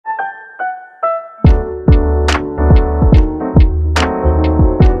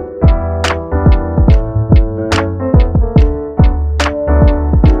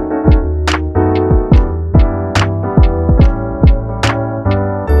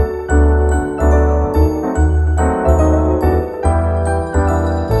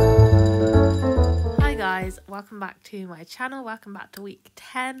welcome back to my channel. Welcome back to week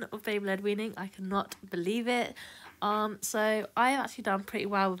 10 of baby led weaning. I cannot believe it. So I have actually done pretty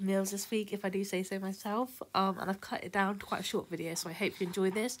well with meals this week, if I do say so myself, and I've cut it down to quite a short video, so I hope you enjoy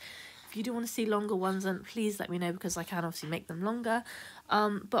this. If you do want to see longer ones, then please let me know, because I can obviously make them longer.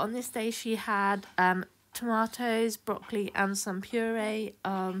 But on this day she had tomatoes, broccoli and some puree,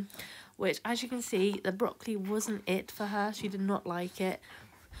 which, as you can see, the broccoli wasn't it for her. She did not like it,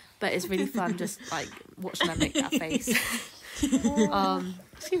 but it's really fun just like watching her make that face.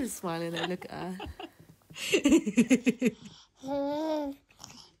 She was smiling though, look at her.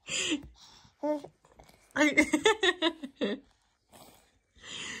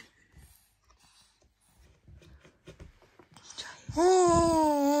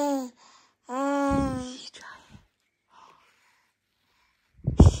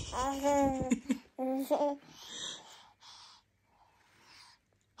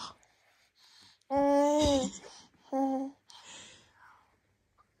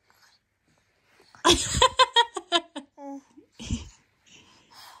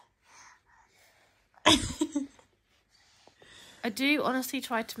 I do honestly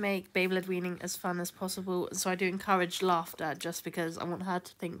try to make baby led weaning as fun as possible, so I do encourage laughter just because I want her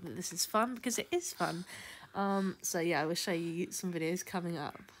to think that this is fun, because it is fun. So yeah, I will show you some videos coming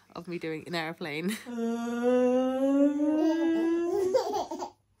up of me doing an aeroplane.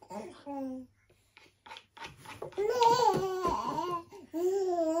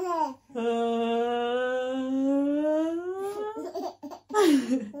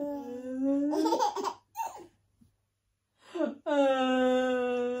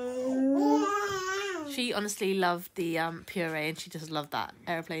 She honestly loved the puree, and she just loved that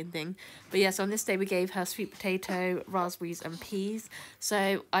airplane thing. But yes, on this day we gave her sweet potato, raspberries and peas.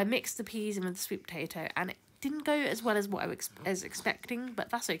 So I mixed the peas in with the sweet potato, and it didn't go as well as what I was expecting, but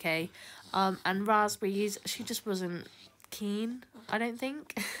that's okay. And raspberries, she just wasn't keen, I don't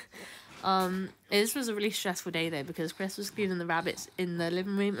think. This was a really stressful day though, because Chris was cleaning the rabbits in the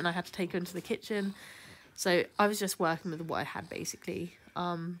living room and I had to take her into the kitchen. So I was just working with what I had basically.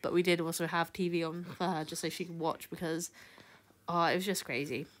 But we did also have TV on for her just so she could watch, because it was just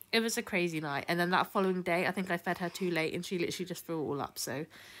crazy. It was a crazy night. And then that following day, I think I fed her too late and she literally just threw it all up. So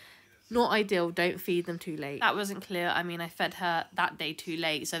not ideal. Don't feed them too late. That wasn't clear. I mean, I fed her that day too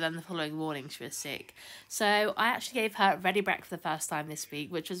late, so then the following morning she was sick. So I actually gave her ready break for the first time this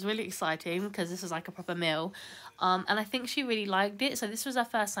week, which was really exciting because this was like a proper meal. And I think she really liked it. So this was her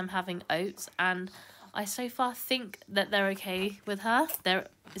first time having oats, and I so far think that they're okay with her. They're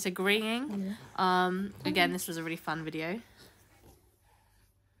agreeing. Yeah. Again, this was a really fun video.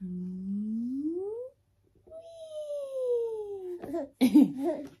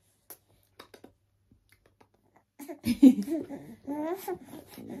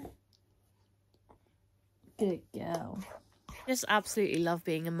 Good girl. I just absolutely love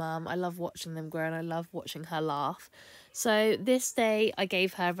being a mum. I love watching them grow and I love watching her laugh. So this day I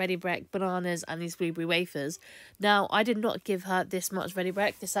gave her ready break, bananas and these blueberry wafers. Now I did not give her this much ready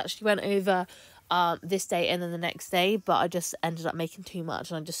break. This actually went over this day and then the next day, but I just ended up making too much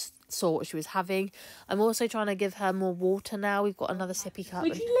and I just saw what she was having. I'm also trying to give her more water now. We've got another sippy cup.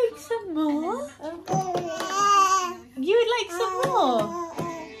 Would you like some more? You would like some more?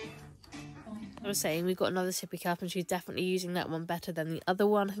 I was saying we've got another sippy cup and she's definitely using that one better than the other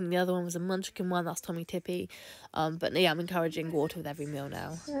one. I think the other one was a munchkin one. That's Tommee tippee. But yeah, I'm encouraging water with every meal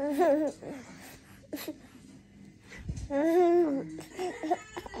now.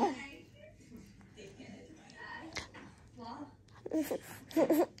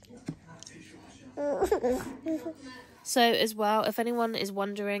 So as well, if anyone is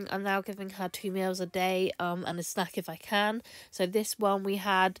wondering, I'm now giving her 2 meals a day and a snack if I can. So this one we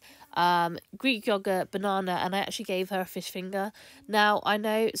had Greek yogurt, banana, and I actually gave her a fish finger. Now I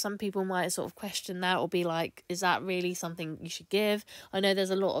know some people might sort of question that or be like, is that really something you should give? I know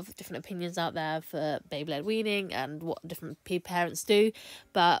there's a lot of different opinions out there for baby led weaning and what different parents do,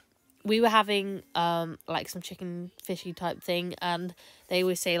 but we were having like some chicken fishy type thing, and they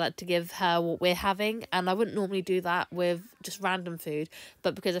always say like to give her what we're having, and I wouldn't normally do that with just random food,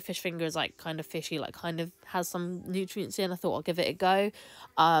 but because a fish finger is like kind of fishy, like kind of has some nutrients in, I thought I'll give it a go.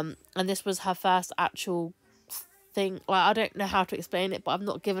 And this was her first actual thing. Like, I don't know how to explain it, but I've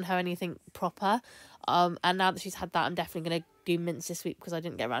not given her anything proper. And now that she's had that, I'm definitely going to do mince this week because I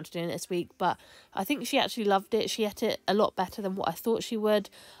didn't get around to doing it this week. But I think she actually loved it. She ate it a lot better than what I thought she would.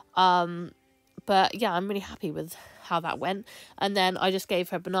 But yeah, I'm really happy with how that went. And then I just gave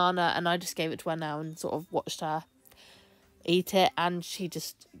her a banana and I just gave it to her now and sort of watched her eat it. And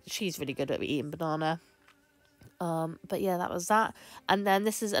she's really good at eating banana. But yeah, that was that. And then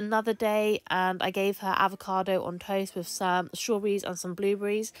this is another day, and I gave her avocado on toast with some strawberries and some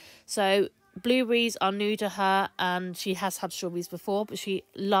blueberries. So blueberries are new to her, and she has had strawberries before, but she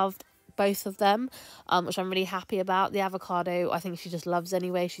loved both of them, which I'm really happy about. The avocado, I think she just loves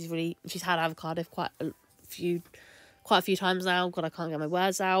anyway. She's had avocado quite a few times now. God, I can't get my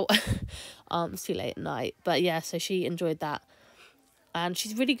words out. It's too late at night, but yeah, so she enjoyed that. And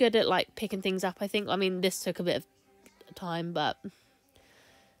she's really good at, like, picking things up, I think. I mean, this took a bit of time, but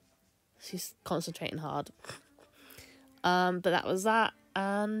she's concentrating hard. But that was that.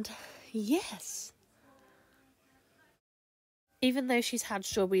 And yes. Even though she's had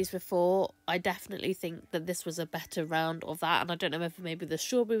strawberries before, I definitely think that this was a better round of that. And I don't know if maybe the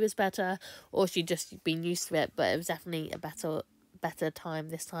strawberry was better or she'd just been used to it. But it was definitely a better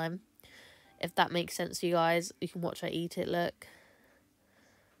time this time. If that makes sense to you guys, you can watch her eat it, look.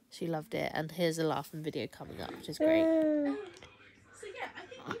 She loved it, and here's a laughing video coming up, which is great. So yeah, I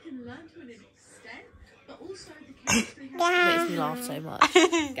think you can learn to an extent, but also the chemistry Makes me laugh so much.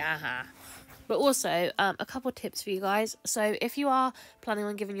 But also, a couple tips for you guys. So if you are planning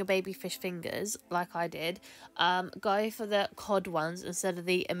on giving your baby fish fingers, like I did, go for the cod ones instead of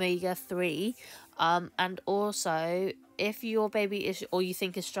the omega-3. And also, if your baby is, or you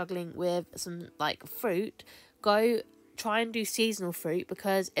think is struggling with some, like, fruit, try and do seasonal fruit,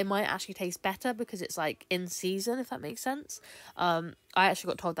 because it might actually taste better because it's, like, in season, if that makes sense. I actually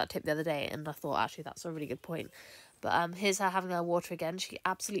got told that tip the other day, and I thought, actually, that's a really good point. But here's her having her water again. She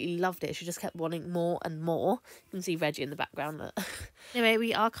absolutely loved it. She just kept wanting more and more. You can see Reggie in the background. Anyway,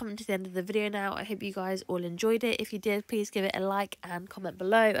 we are coming to the end of the video now. I hope you guys all enjoyed it. If you did, please give it a like and comment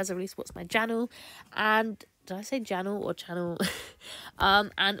below, as it really supports my channel. And did I say channel or channel?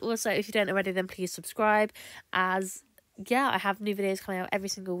 And also, if you don't already, then please subscribe, as yeah, I have new videos coming out every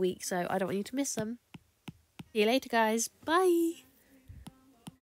single week, so I don't want you to miss them. See you later, guys. Bye.